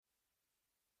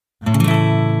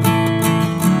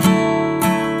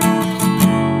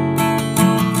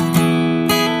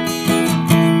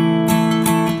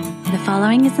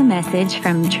message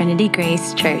from Trinity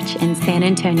Grace Church in San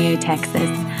Antonio, Texas.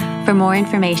 For more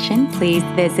information, please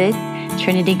visit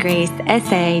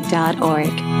trinitygracesa.org.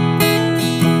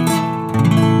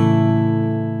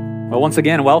 Well, once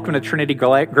again, welcome to Trinity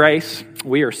Grace.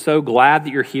 We are so glad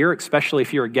that you're here, especially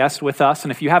if you're a guest with us.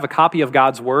 And if you have a copy of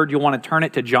God's Word, you'll want to turn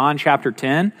it to John chapter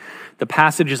 10. The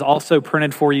passage is also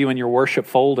printed for you in your worship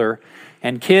folder.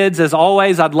 And kids, as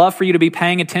always, I'd love for you to be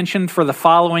paying attention for the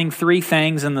following three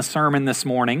things in the sermon this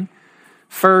morning.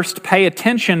 First, pay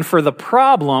attention for the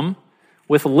problem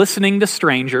with listening to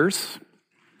strangers.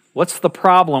 What's the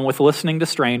problem with listening to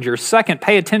strangers? Second,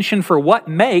 pay attention for what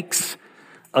makes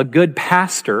a good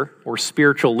pastor or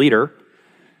spiritual leader.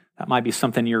 That might be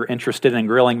something you're interested in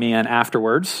grilling me in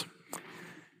afterwards.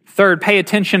 Third, pay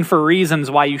attention for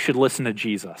reasons why you should listen to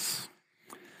Jesus.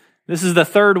 This is the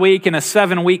third week in a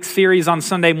 7-week series on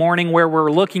Sunday morning where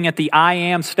we're looking at the I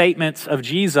am statements of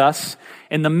Jesus.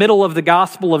 In the middle of the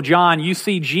Gospel of John, you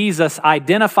see Jesus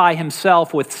identify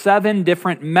himself with 7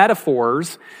 different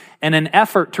metaphors in an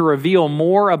effort to reveal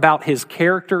more about his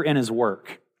character and his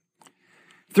work.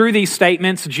 Through these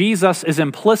statements, Jesus is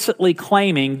implicitly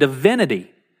claiming divinity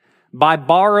by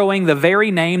borrowing the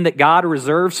very name that God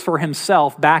reserves for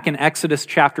himself back in Exodus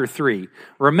chapter 3.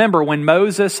 Remember, when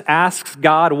Moses asks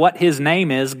God what his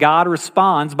name is, God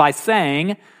responds by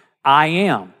saying, I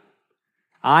am.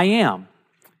 I am.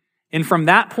 And from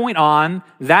that point on,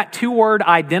 that 2-word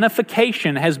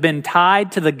identification has been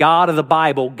tied to the God of the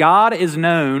Bible. God is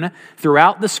known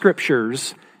throughout the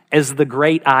scriptures as the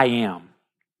great I am.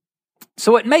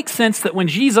 So it makes sense that when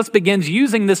Jesus begins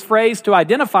using this phrase to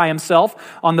identify himself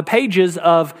on the pages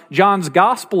of John's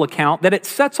gospel account, that it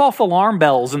sets off alarm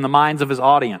bells in the minds of his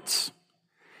audience.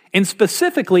 And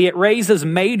specifically, it raises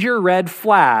major red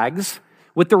flags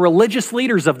with the religious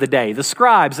leaders of the day, the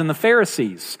scribes and the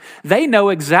Pharisees. They know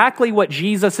exactly what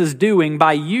Jesus is doing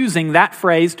by using that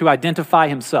phrase to identify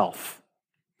himself.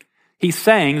 He's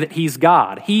saying that he's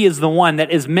God. He is the one that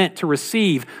is meant to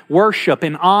receive worship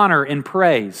and honor and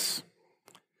praise.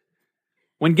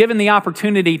 When given the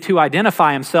opportunity to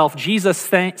identify himself, Jesus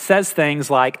says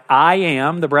things like, I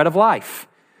am the bread of life.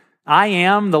 I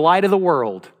am the light of the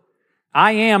world.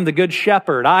 I am the good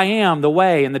shepherd. I am the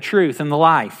way and the truth and the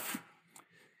life.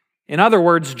 In other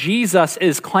words, Jesus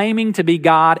is claiming to be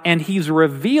God, and he's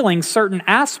revealing certain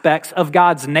aspects of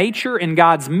God's nature and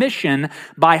God's mission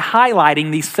by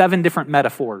highlighting these 7 different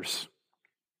metaphors.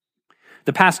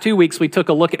 The past 2 weeks, we took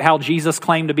a look at how Jesus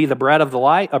claimed to be the bread of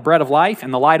life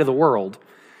and the light of the world.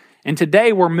 And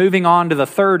today we're moving on to the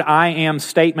third I am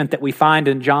statement that we find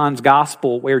in John's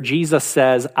gospel, where Jesus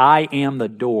says, I am the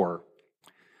door.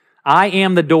 I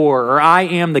am the door, or I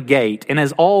am the gate. And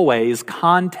as always,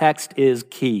 context is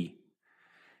key.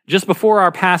 Just before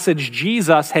our passage,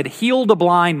 Jesus had healed a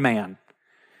blind man.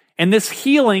 And this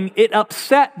healing, it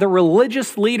upset the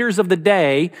religious leaders of the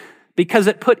day because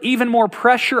it put even more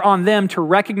pressure on them to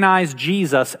recognize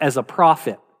Jesus as a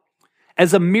prophet,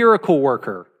 as a miracle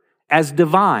worker, as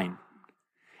divine.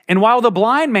 And while the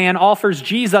blind man offers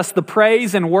Jesus the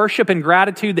praise and worship and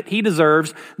gratitude that he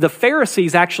deserves, the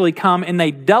Pharisees actually come and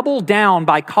they double down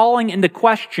by calling into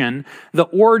question the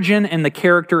origin and the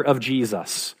character of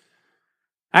Jesus,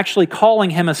 actually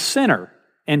calling him a sinner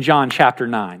in John chapter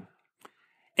 9.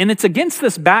 And it's against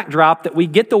this backdrop that we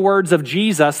get the words of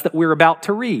Jesus that we're about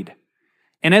to read.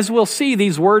 And as we'll see,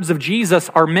 these words of Jesus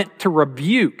are meant to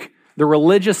rebuke the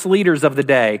religious leaders of the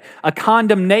day, a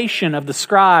condemnation of the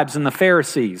scribes and the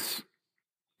Pharisees.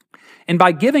 And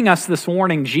by giving us this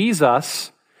warning,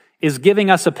 Jesus is giving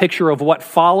us a picture of what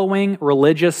following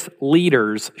religious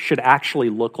leaders should actually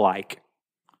look like.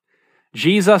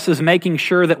 Jesus is making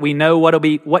sure that we know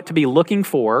what to be looking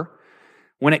for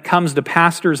when it comes to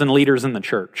pastors and leaders in the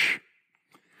church.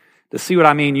 To see what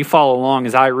I mean, you follow along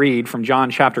as I read from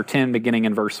John chapter 10, beginning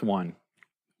in verse 1.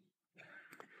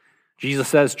 Jesus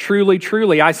says, Truly,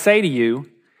 truly, I say to you,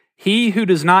 he who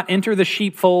does not enter the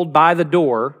sheepfold by the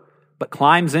door, but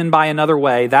climbs in by another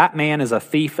way, that man is a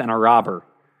thief and a robber.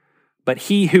 But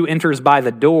he who enters by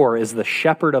the door is the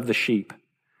shepherd of the sheep.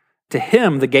 To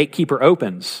him the gatekeeper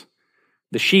opens.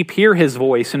 The sheep hear his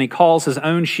voice, and he calls his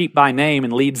own sheep by name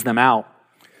and leads them out.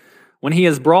 When he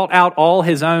has brought out all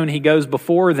his own, he goes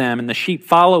before them, and the sheep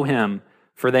follow him,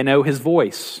 for they know his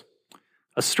voice.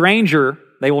 A stranger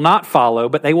they will not follow,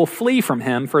 but they will flee from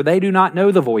him, for they do not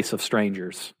know the voice of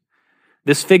strangers.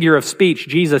 This figure of speech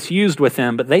Jesus used with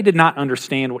them, but they did not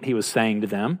understand what he was saying to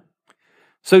them.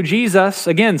 So Jesus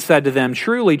again said to them,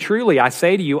 Truly, truly, I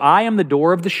say to you, I am the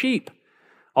door of the sheep.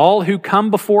 All who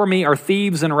come before me are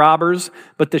thieves and robbers,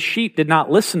 but the sheep did not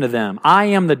listen to them. I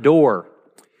am the door.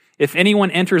 If anyone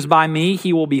enters by me,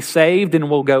 he will be saved and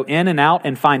will go in and out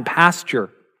and find pasture.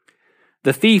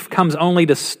 The thief comes only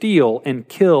to steal and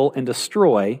kill and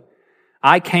destroy.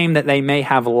 I came that they may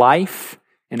have life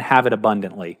and have it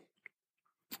abundantly.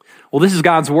 Well, this is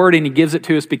God's word, and he gives it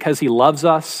to us because he loves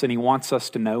us and he wants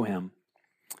us to know him.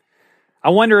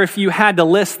 I wonder if you had to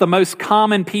list the most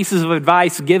common pieces of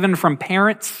advice given from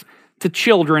parents to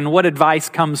children, what advice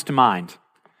comes to mind?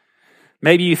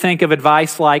 Maybe you think of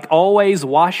advice like always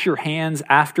wash your hands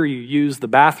after you use the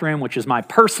bathroom, which is my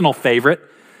personal favorite.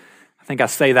 I think I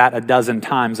say that a dozen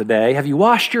times a day. Have you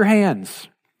washed your hands?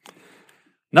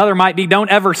 Another might be don't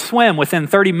ever swim within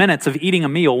 30 minutes of eating a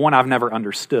meal, one I've never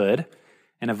understood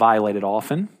and have violated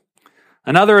often.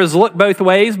 Another is look both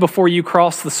ways before you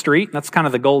cross the street. That's kind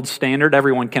of the gold standard.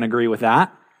 Everyone can agree with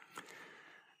that.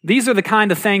 These are the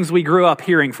kind of things we grew up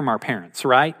hearing from our parents,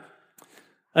 right?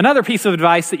 Another piece of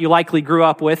advice that you likely grew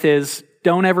up with is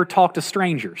don't ever talk to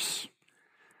strangers.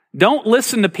 Don't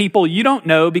listen to people you don't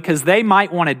know because they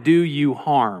might want to do you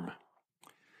harm.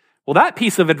 Well, that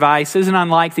piece of advice isn't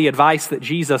unlike the advice that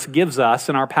Jesus gives us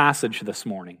in our passage this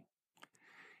morning.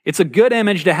 It's a good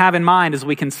image to have in mind as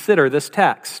we consider this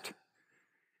text.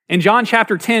 In John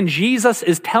chapter 10, Jesus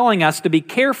is telling us to be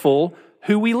careful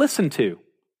who we listen to,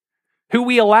 who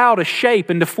we allow to shape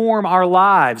and to form our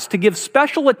lives, to give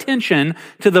special attention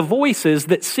to the voices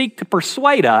that seek to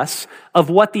persuade us of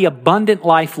what the abundant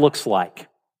life looks like.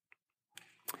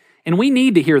 And we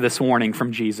need to hear this warning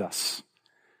from Jesus,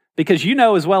 because you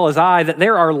know as well as I that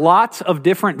there are lots of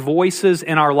different voices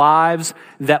in our lives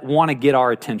that want to get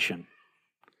our attention,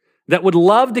 that would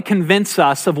love to convince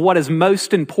us of what is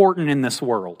most important in this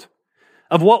world,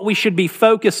 of what we should be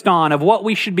focused on, of what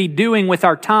we should be doing with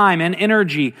our time and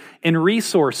energy and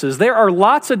resources. There are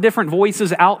lots of different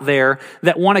voices out there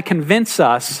that want to convince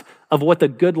us of what the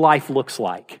good life looks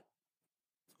like.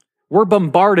 We're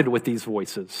bombarded with these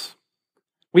voices.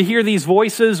 We hear these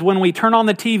voices when we turn on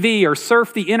the TV or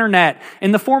surf the internet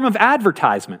in the form of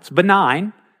advertisements,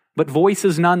 benign, but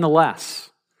voices nonetheless.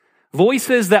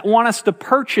 Voices that want us to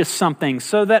purchase something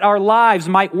so that our lives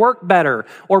might work better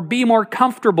or be more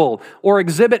comfortable or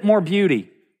exhibit more beauty.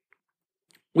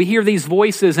 We hear these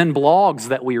voices in blogs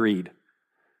that we read,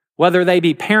 whether they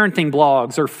be parenting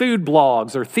blogs or food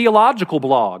blogs or theological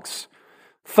blogs.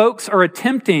 Folks are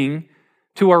attempting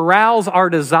to arouse our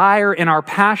desire and our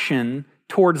passion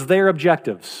towards their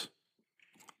objectives.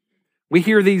 We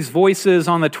hear these voices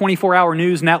on the 24-hour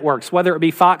news networks, whether it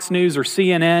be Fox News or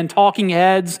CNN, talking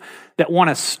heads that want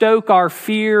to stoke our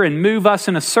fear and move us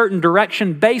in a certain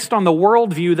direction based on the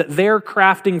worldview that they're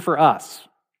crafting for us.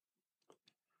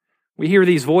 We hear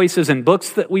these voices in books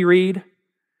that we read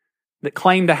that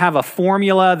claim to have a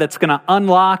formula that's going to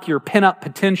unlock your pent-up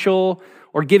potential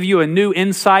or give you a new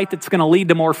insight that's going to lead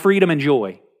to more freedom and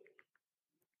joy.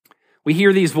 We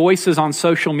hear these voices on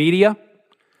social media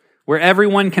where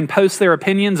everyone can post their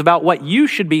opinions about what you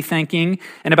should be thinking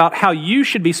and about how you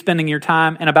should be spending your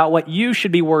time and about what you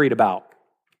should be worried about.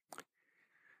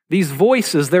 These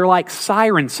voices, they're like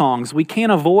siren songs. We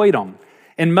can't avoid them.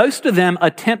 And most of them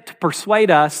attempt to persuade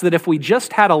us that if we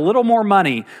just had a little more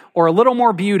money or a little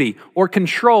more beauty or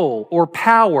control or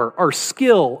power or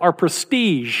skill or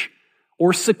prestige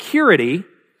or security,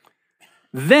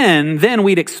 then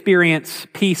we'd experience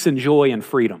peace and joy and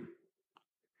freedom.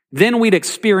 Then we'd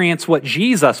experience what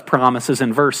Jesus promises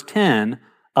in verse 10,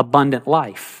 abundant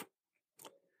life.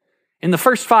 In the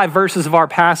first 5 verses of our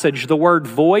passage, the word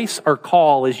voice or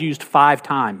call is used 5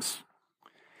 times.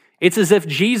 It's as if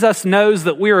Jesus knows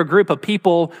that we're a group of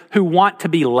people who want to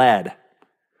be led,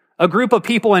 a group of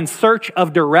people in search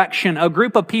of direction, a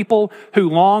group of people who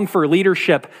long for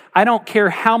leadership. I don't care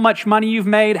how much money you've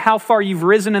made, how far you've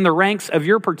risen in the ranks of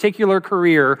your particular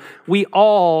career, we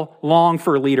all long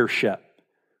for leadership.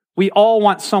 We all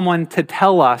want someone to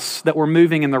tell us that we're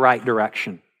moving in the right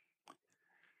direction.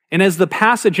 And as the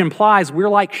passage implies, we're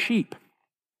like sheep.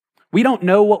 We don't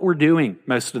know what we're doing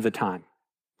most of the time.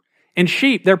 And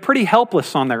sheep, they're pretty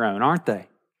helpless on their own, aren't they?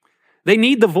 They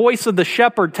need the voice of the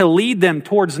shepherd to lead them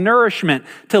towards nourishment,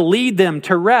 to lead them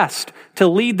to rest, to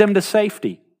lead them to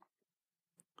safety.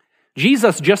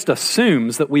 Jesus just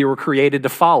assumes that we were created to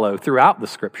follow throughout the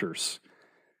scriptures.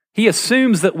 He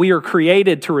assumes that we are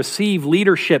created to receive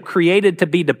leadership, created to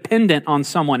be dependent on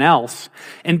someone else.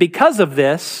 And because of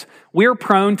this, we're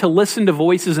prone to listen to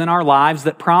voices in our lives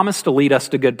that promise to lead us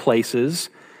to good places,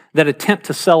 that attempt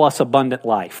to sell us abundant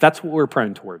life. That's what we're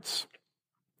prone towards.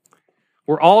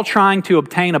 We're all trying to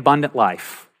obtain abundant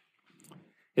life.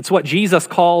 It's what Jesus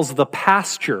calls the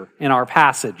pasture in our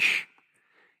passage.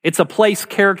 It's a place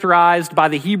characterized by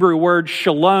the Hebrew word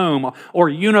shalom, or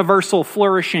universal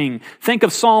flourishing. Think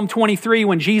of Psalm 23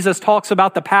 when Jesus talks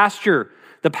about the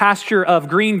pasture of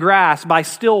green grass by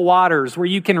still waters where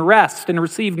you can rest and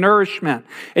receive nourishment.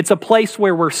 It's a place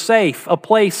where we're safe, a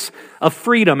place of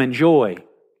freedom and joy.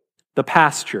 The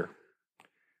pasture.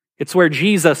 It's where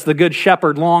Jesus, the good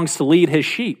shepherd, longs to lead his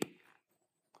sheep.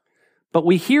 But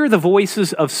we hear the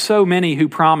voices of so many who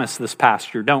promise this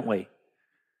pasture, don't we?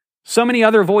 So many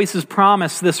other voices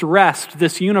promise this rest,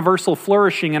 this universal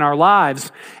flourishing in our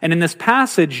lives. And in this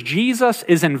passage, Jesus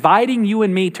is inviting you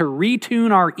and me to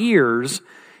retune our ears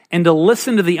and to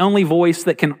listen to the only voice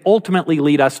that can ultimately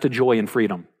lead us to joy and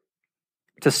freedom,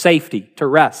 to safety, to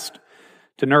rest,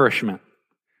 to nourishment.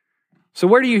 So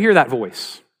where do you hear that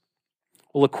voice?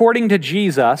 Well, according to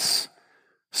Jesus,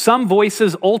 some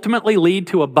voices ultimately lead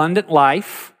to abundant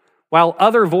life, while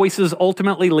other voices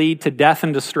ultimately lead to death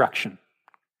and destruction.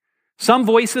 Some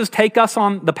voices take us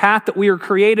on the path that we are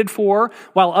created for,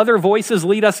 while other voices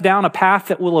lead us down a path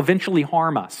that will eventually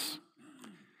harm us.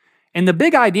 And the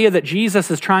big idea that Jesus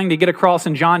is trying to get across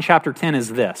in John chapter 10 is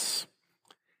this.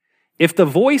 If the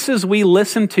voices we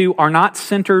listen to are not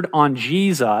centered on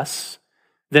Jesus,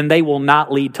 then they will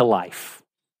not lead to life.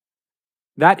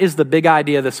 That is the big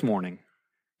idea this morning.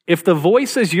 If the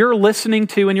voices you're listening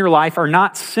to in your life are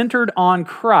not centered on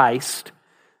Christ,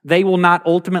 they will not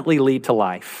ultimately lead to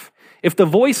life. If the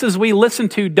voices we listen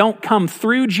to don't come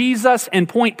through Jesus and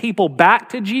point people back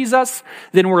to Jesus,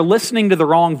 then we're listening to the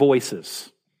wrong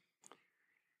voices.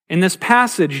 In this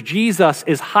passage, Jesus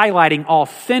is highlighting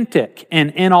authentic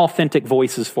and inauthentic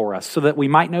voices for us so that we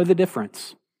might know the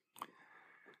difference.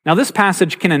 Now, this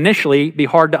passage can initially be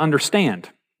hard to understand.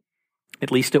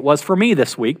 At least it was for me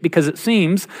this week, because it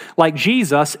seems like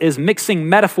Jesus is mixing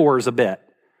metaphors a bit.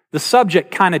 The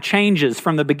subject kind of changes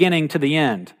from the beginning to the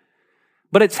end.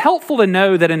 But it's helpful to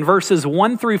know that in verses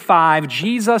 1 through 5,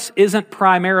 Jesus isn't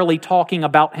primarily talking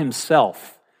about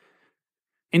himself.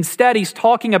 Instead, he's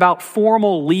talking about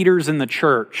formal leaders in the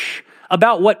church,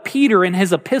 about what Peter in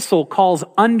his epistle calls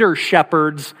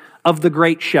under-shepherds of the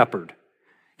great shepherd.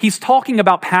 He's talking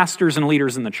about pastors and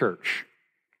leaders in the church.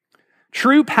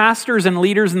 True pastors and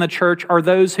leaders in the church are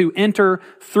those who enter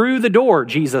through the door,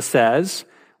 Jesus says,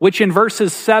 which in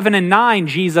verses 7 and 9,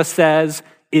 Jesus says,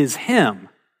 is him.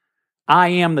 I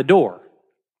am the door.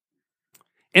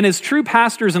 And as true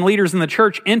pastors and leaders in the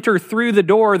church enter through the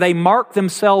door, they mark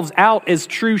themselves out as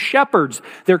true shepherds.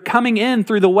 They're coming in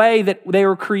through the way that they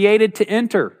were created to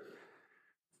enter.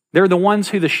 They're the ones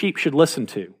who the sheep should listen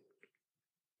to.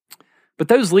 But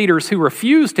those leaders who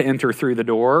refuse to enter through the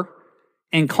door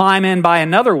and climb in by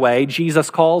another way, Jesus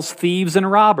calls thieves and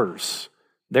robbers.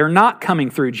 They're not coming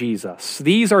through Jesus.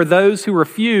 These are those who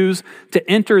refuse to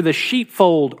enter the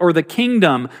sheepfold or the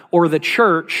kingdom or the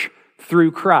church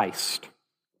through Christ.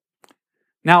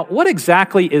 Now, what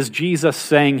exactly is Jesus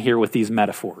saying here with these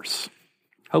metaphors?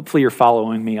 Hopefully you're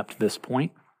following me up to this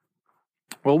point.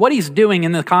 Well, what he's doing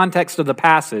in the context of the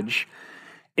passage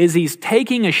is he's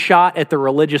taking a shot at the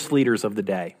religious leaders of the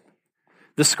day,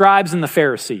 the scribes and the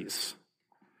Pharisees.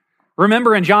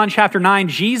 Remember in John chapter 9,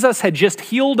 Jesus had just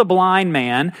healed a blind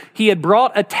man. He had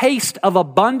brought a taste of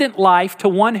abundant life to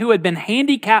one who had been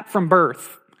handicapped from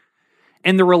birth.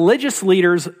 And the religious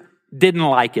leaders didn't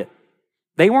like it.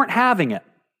 They weren't having it.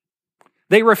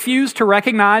 They refused to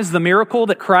recognize the miracle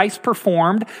that Christ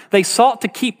performed. They sought to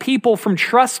keep people from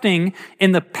trusting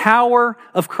in the power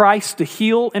of Christ to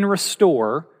heal and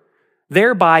restore,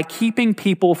 thereby keeping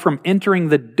people from entering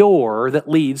the door that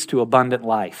leads to abundant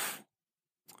life.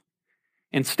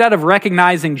 Instead of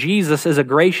recognizing Jesus as a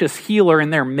gracious healer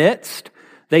in their midst,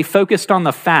 they focused on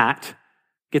the fact,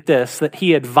 get this, that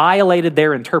he had violated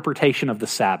their interpretation of the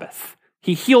Sabbath.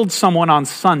 He healed someone on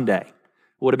Sunday. It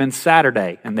would have been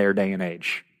Saturday in their day and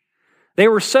age. They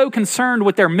were so concerned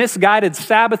with their misguided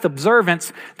Sabbath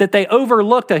observance that they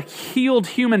overlooked a healed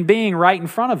human being right in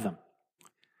front of them.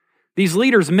 These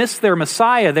leaders missed their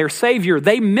Messiah, their Savior.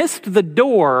 They missed the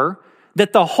door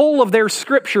that the whole of their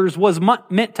scriptures was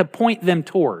meant to point them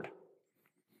toward.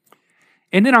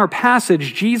 And in our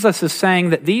passage, Jesus is saying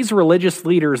that these religious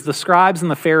leaders, the scribes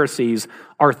and the Pharisees,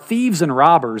 are thieves and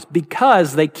robbers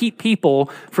because they keep people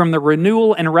from the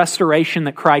renewal and restoration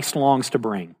that Christ longs to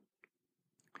bring.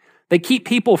 They keep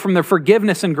people from the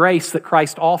forgiveness and grace that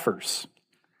Christ offers.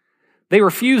 They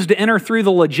refuse to enter through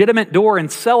the legitimate door and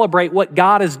celebrate what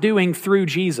God is doing through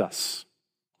Jesus.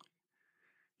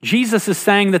 Jesus is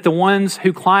saying that the ones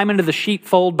who climb into the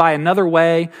sheepfold by another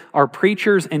way are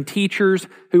preachers and teachers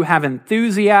who have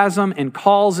enthusiasm and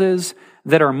causes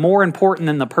that are more important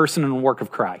than the person and work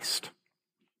of Christ.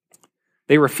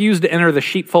 They refused to enter the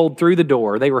sheepfold through the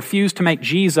door. They refused to make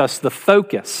Jesus the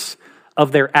focus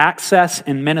of their access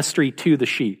and ministry to the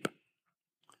sheep.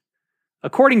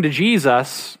 According to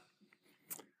Jesus,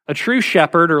 a true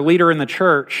shepherd or leader in the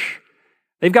church,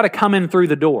 they've got to come in through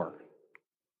the door.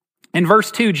 In verse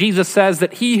 2, Jesus says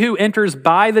that he who enters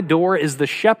by the door is the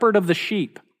shepherd of the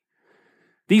sheep.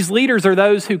 These leaders are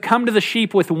those who come to the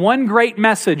sheep with one great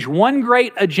message, one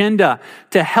great agenda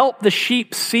to help the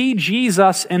sheep see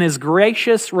Jesus in his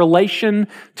gracious relation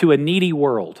to a needy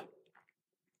world.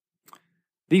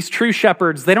 These true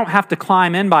shepherds, they don't have to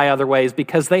climb in by other ways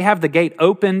because they have the gate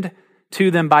opened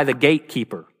to them by the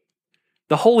gatekeeper.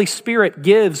 The Holy Spirit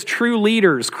gives true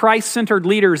leaders, Christ-centered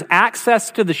leaders,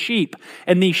 access to the sheep.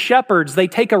 And these shepherds, they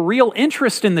take a real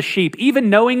interest in the sheep, even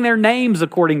knowing their names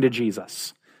according to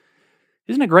Jesus.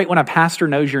 Isn't it great when a pastor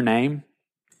knows your name?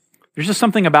 There's just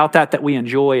something about that we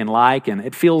enjoy and like, and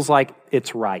it feels like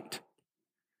it's right.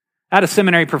 I had a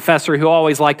seminary professor who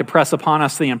always liked to press upon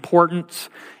us the importance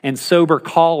and sober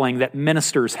calling that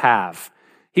ministers have.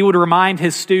 He would remind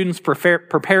his students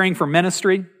preparing for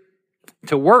ministry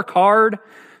to work hard,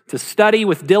 to study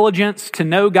with diligence, to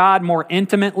know God more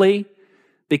intimately,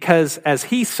 because as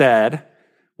he said,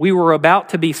 we were about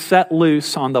to be set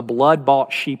loose on the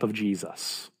blood-bought sheep of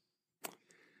Jesus.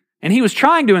 And he was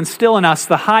trying to instill in us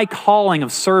the high calling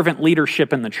of servant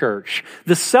leadership in the church,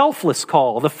 the selfless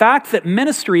call, the fact that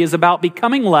ministry is about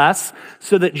becoming less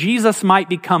so that Jesus might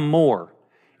become more.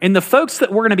 And the folks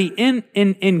that we're going to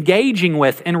be engaging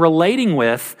with and relating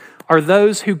with are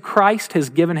those who Christ has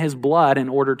given his blood in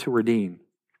order to redeem.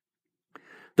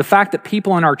 The fact that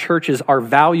people in our churches are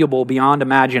valuable beyond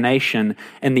imagination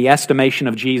in the estimation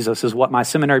of Jesus is what my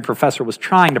seminary professor was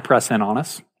trying to press in on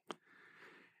us.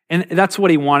 And that's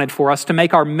what he wanted for us, to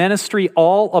make our ministry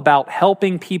all about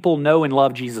helping people know and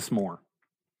love Jesus more.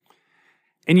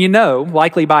 And you know,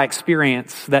 likely by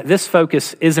experience, that this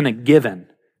focus isn't a given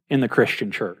in the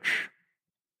Christian church.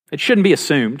 It shouldn't be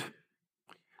assumed.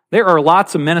 There are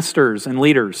lots of ministers and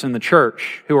leaders in the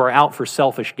church who are out for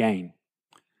selfish gain.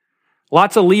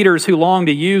 Lots of leaders who long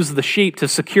to use the sheep to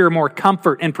secure more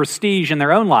comfort and prestige in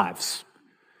their own lives,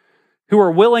 who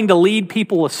are willing to lead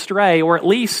people astray or at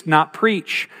least not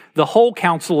preach the whole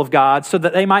counsel of God so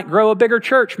that they might grow a bigger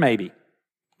church maybe.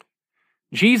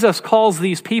 Jesus calls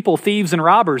these people thieves and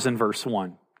robbers in verse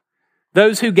 1.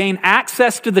 Those who gain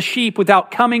access to the sheep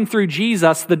without coming through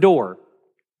Jesus, the door.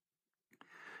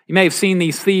 You may have seen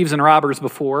these thieves and robbers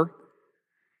before,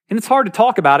 and it's hard to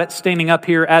talk about it standing up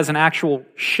here as an actual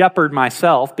shepherd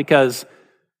myself because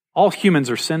all humans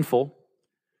are sinful.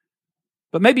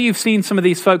 But maybe you've seen some of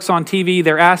these folks on TV.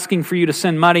 They're asking for you to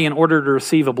send money in order to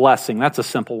receive a blessing. That's a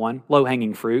simple one,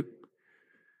 low-hanging fruit.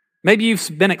 Maybe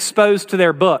you've been exposed to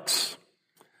their books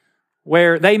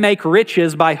where they make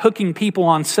riches by hooking people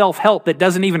on self-help that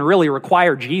doesn't even really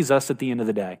require Jesus at the end of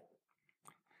the day.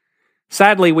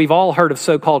 Sadly, we've all heard of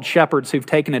so-called shepherds who've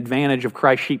taken advantage of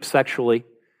Christ's sheep sexually.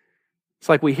 It's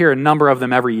like we hear a number of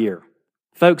them every year.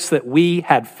 Folks that we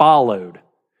had followed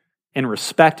and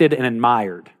respected and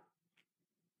admired.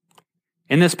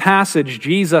 In this passage,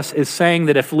 Jesus is saying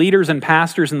that if leaders and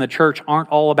pastors in the church aren't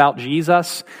all about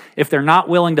Jesus, if they're not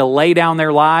willing to lay down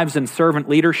their lives in servant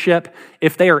leadership,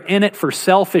 if they are in it for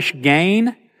selfish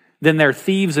gain, then they're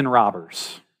thieves and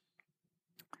robbers.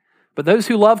 But those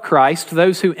who love Christ,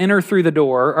 those who enter through the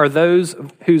door, are those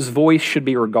whose voice should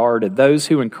be regarded, those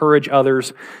who encourage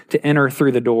others to enter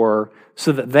through the door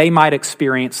so that they might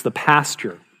experience the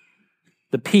pasture,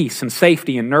 the peace and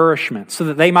safety and nourishment, so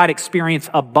that they might experience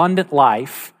abundant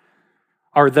life,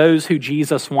 are those who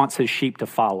Jesus wants his sheep to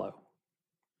follow.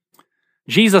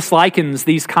 Jesus likens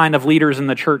these kind of leaders in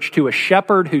the church to a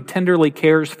shepherd who tenderly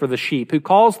cares for the sheep, who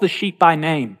calls the sheep by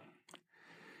name.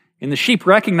 And the sheep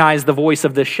recognize the voice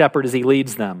of this shepherd as he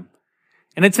leads them.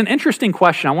 And it's an interesting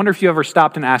question. I wonder if you ever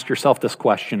stopped and asked yourself this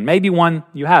question. Maybe one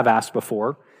you have asked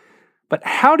before. But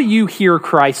how do you hear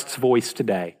Christ's voice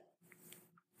today?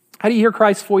 How do you hear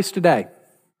Christ's voice today?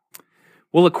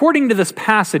 Well, according to this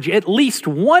passage, at least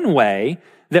one way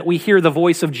that we hear the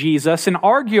voice of Jesus, and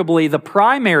arguably the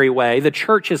primary way the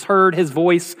church has heard his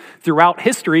voice throughout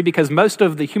history, because most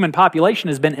of the human population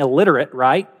has been illiterate,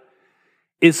 right?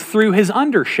 Is through his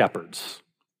under-shepherds,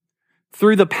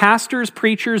 through the pastors,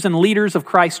 preachers, and leaders of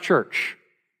Christ's church.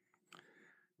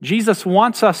 Jesus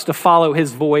wants us to follow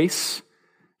his voice.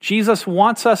 Jesus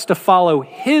wants us to follow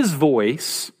his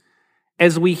voice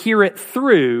as we hear it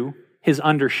through his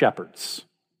under-shepherds.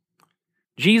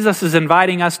 Jesus is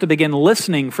inviting us to begin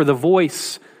listening for the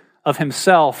voice of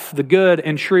himself, the good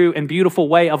and true and beautiful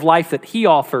way of life that he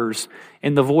offers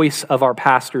in the voice of our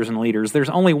pastors and leaders. There's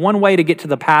only one way to get to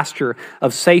the pasture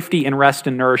of safety and rest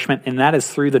and nourishment, and that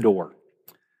is through the door,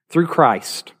 through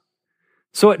Christ.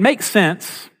 So it makes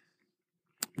sense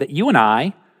that you and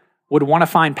I would want to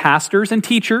find pastors and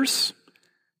teachers.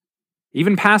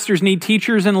 Even pastors need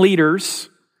teachers and leaders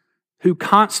who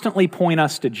constantly point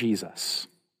us to Jesus.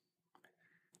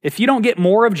 If you don't get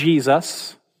more of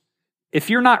Jesus, if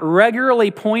you're not regularly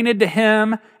pointed to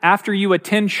him after you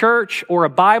attend church or a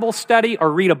Bible study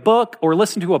or read a book or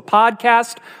listen to a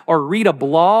podcast or read a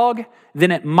blog,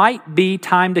 then it might be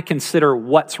time to consider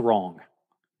what's wrong.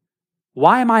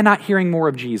 Why am I not hearing more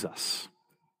of Jesus?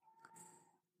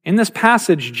 In this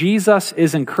passage, Jesus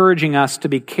is encouraging us to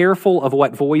be careful of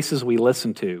what voices we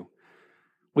listen to.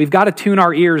 We've got to tune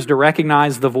our ears to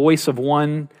recognize the voice of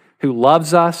one who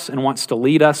loves us and wants to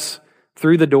lead us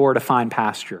through the door to find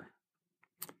pasture.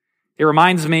 It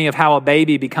reminds me of how a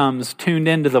baby becomes tuned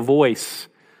into the voice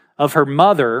of her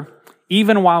mother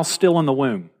even while still in the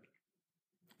womb.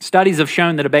 Studies have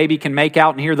shown that a baby can make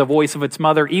out and hear the voice of its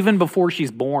mother even before she's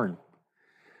born.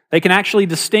 They can actually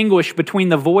distinguish between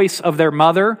the voice of their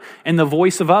mother and the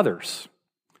voice of others.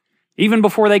 Even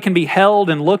before they can be held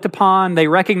and looked upon, they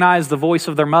recognize the voice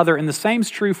of their mother, and the same is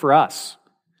true for us.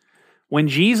 When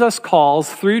Jesus calls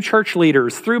through church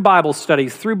leaders, through Bible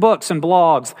studies, through books and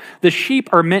blogs, the sheep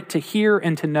are meant to hear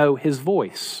and to know his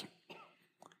voice.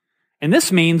 And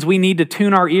this means we need to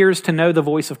tune our ears to know the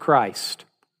voice of Christ.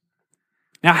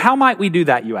 Now, how might we do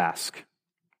that, you ask?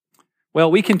 Well,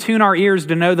 we can tune our ears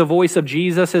to know the voice of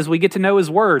Jesus as we get to know his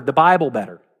word, the Bible,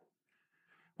 better.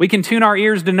 We can tune our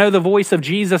ears to know the voice of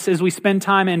Jesus as we spend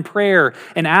time in prayer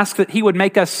and ask that he would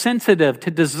make us sensitive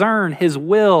to discern his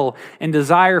will and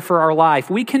desire for our life.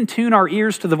 We can tune our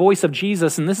ears to the voice of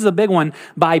Jesus, and this is a big one,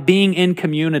 by being in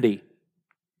community.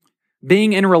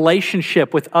 Being in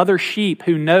relationship with other sheep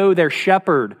who know their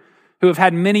shepherd, who have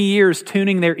had many years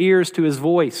tuning their ears to his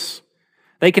voice.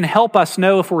 They can help us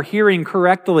know if we're hearing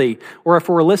correctly or if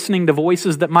we're listening to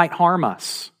voices that might harm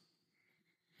us.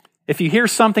 If you hear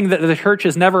something that the church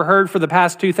has never heard for the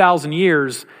past 2,000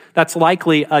 years, that's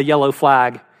likely a yellow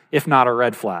flag, if not a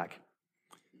red flag.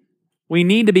 We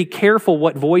need to be careful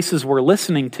what voices we're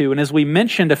listening to. And as we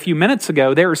mentioned a few minutes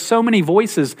ago, there are so many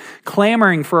voices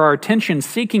clamoring for our attention,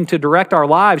 seeking to direct our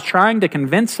lives, trying to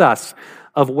convince us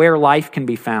of where life can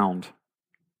be found.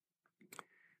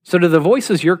 So do the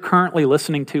voices you're currently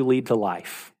listening to lead to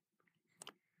life?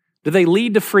 Do they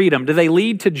lead to freedom? Do they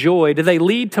lead to joy? Do they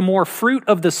lead to more fruit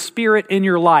of the Spirit in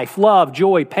your life? Love,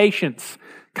 joy, patience,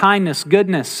 kindness,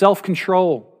 goodness,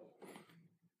 self-control.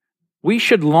 We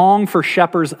should long for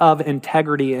shepherds of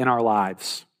integrity in our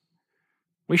lives.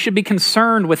 We should be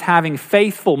concerned with having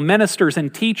faithful ministers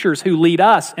and teachers who lead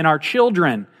us and our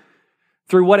children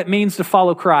through what it means to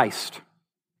follow Christ.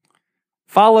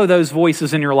 Follow those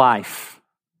voices in your life.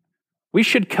 We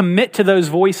should commit to those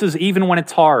voices even when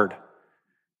it's hard.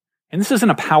 And this isn't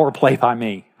a power play by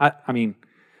me.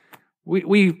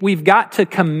 We've got to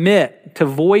commit to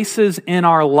voices in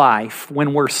our life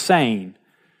when we're sane,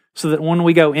 so that when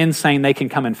we go insane, they can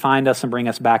come and find us and bring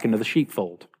us back into the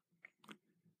sheepfold.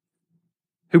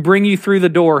 Who bring you through the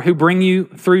door, who bring you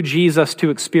through Jesus to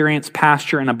experience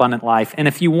pasture and abundant life. And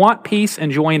if you want peace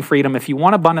and joy and freedom, if you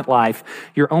want abundant life,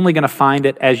 you're only going to find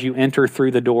it as you enter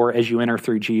through the door, as you enter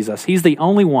through Jesus. He's the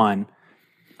only one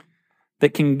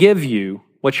that can give you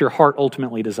what your heart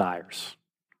ultimately desires.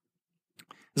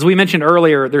 As we mentioned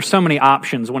earlier, there's so many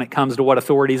options when it comes to what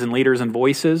authorities and leaders and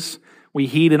voices we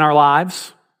heed in our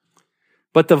lives.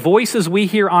 But the voices we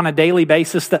hear on a daily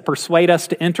basis that persuade us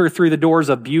to enter through the doors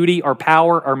of beauty or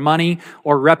power or money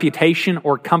or reputation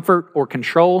or comfort or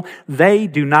control, they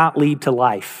do not lead to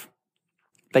life.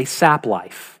 They sap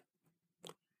life.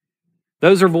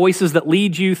 Those are voices that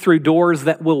lead you through doors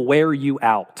that will wear you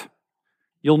out.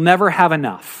 You'll never have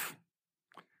enough.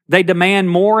 They demand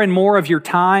more and more of your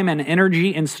time and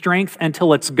energy and strength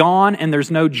until it's gone and there's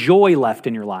no joy left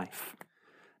in your life.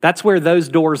 That's where those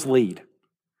doors lead.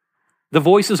 The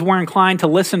voices we're inclined to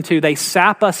listen to, they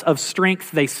sap us of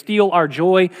strength, they steal our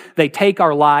joy, they take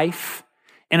our life.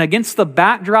 And against the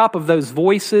backdrop of those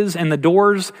voices and the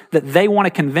doors that they want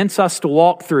to convince us to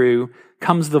walk through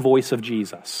comes the voice of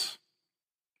Jesus.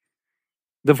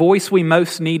 The voice we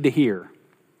most need to hear.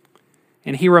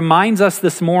 And he reminds us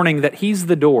this morning that he's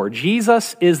the door.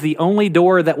 Jesus is the only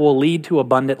door that will lead to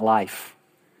abundant life.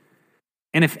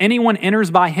 And if anyone enters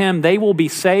by him, they will be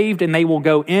saved and they will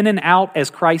go in and out, as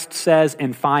Christ says,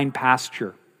 and find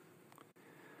pasture.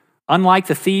 Unlike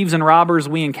the thieves and robbers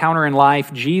we encounter in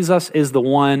life, Jesus is the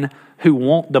one who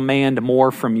won't demand more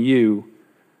from you.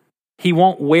 He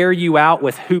won't wear you out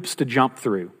with hoops to jump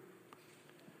through.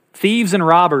 Thieves and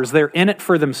robbers, they're in it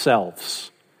for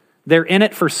themselves. They're in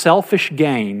it for selfish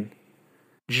gain.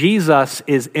 Jesus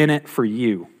is in it for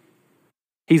you.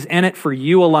 He's in it for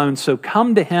you alone, so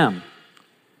come to him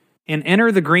and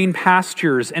enter the green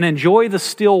pastures and enjoy the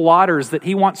still waters that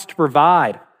he wants to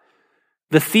provide.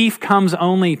 The thief comes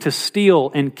only to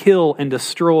steal and kill and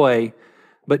destroy,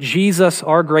 but Jesus,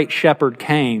 our great shepherd,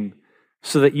 came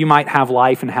so that you might have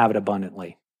life and have it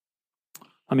abundantly.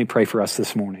 Let me pray for us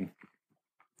this morning.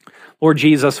 Lord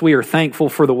Jesus, we are thankful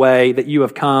for the way that you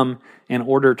have come in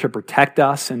order to protect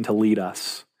us and to lead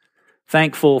us.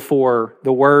 Thankful for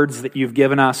the words that you've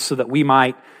given us so that we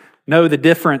might know the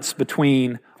difference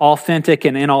between authentic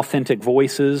and inauthentic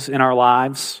voices in our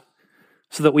lives,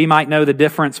 so that we might know the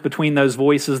difference between those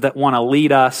voices that want to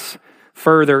lead us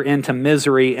further into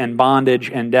misery and bondage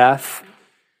and death,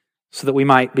 so that we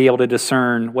might be able to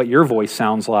discern what your voice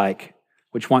sounds like,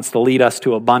 which wants to lead us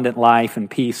to abundant life and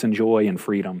peace and joy and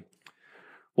freedom.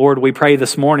 Lord, we pray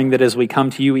this morning that as we come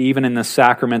to you, even in this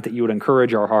sacrament, that you would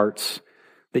encourage our hearts,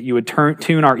 that you would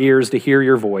tune our ears to hear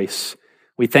your voice.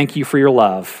 We thank you for your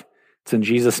love. It's in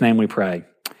Jesus' name we pray.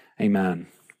 Amen.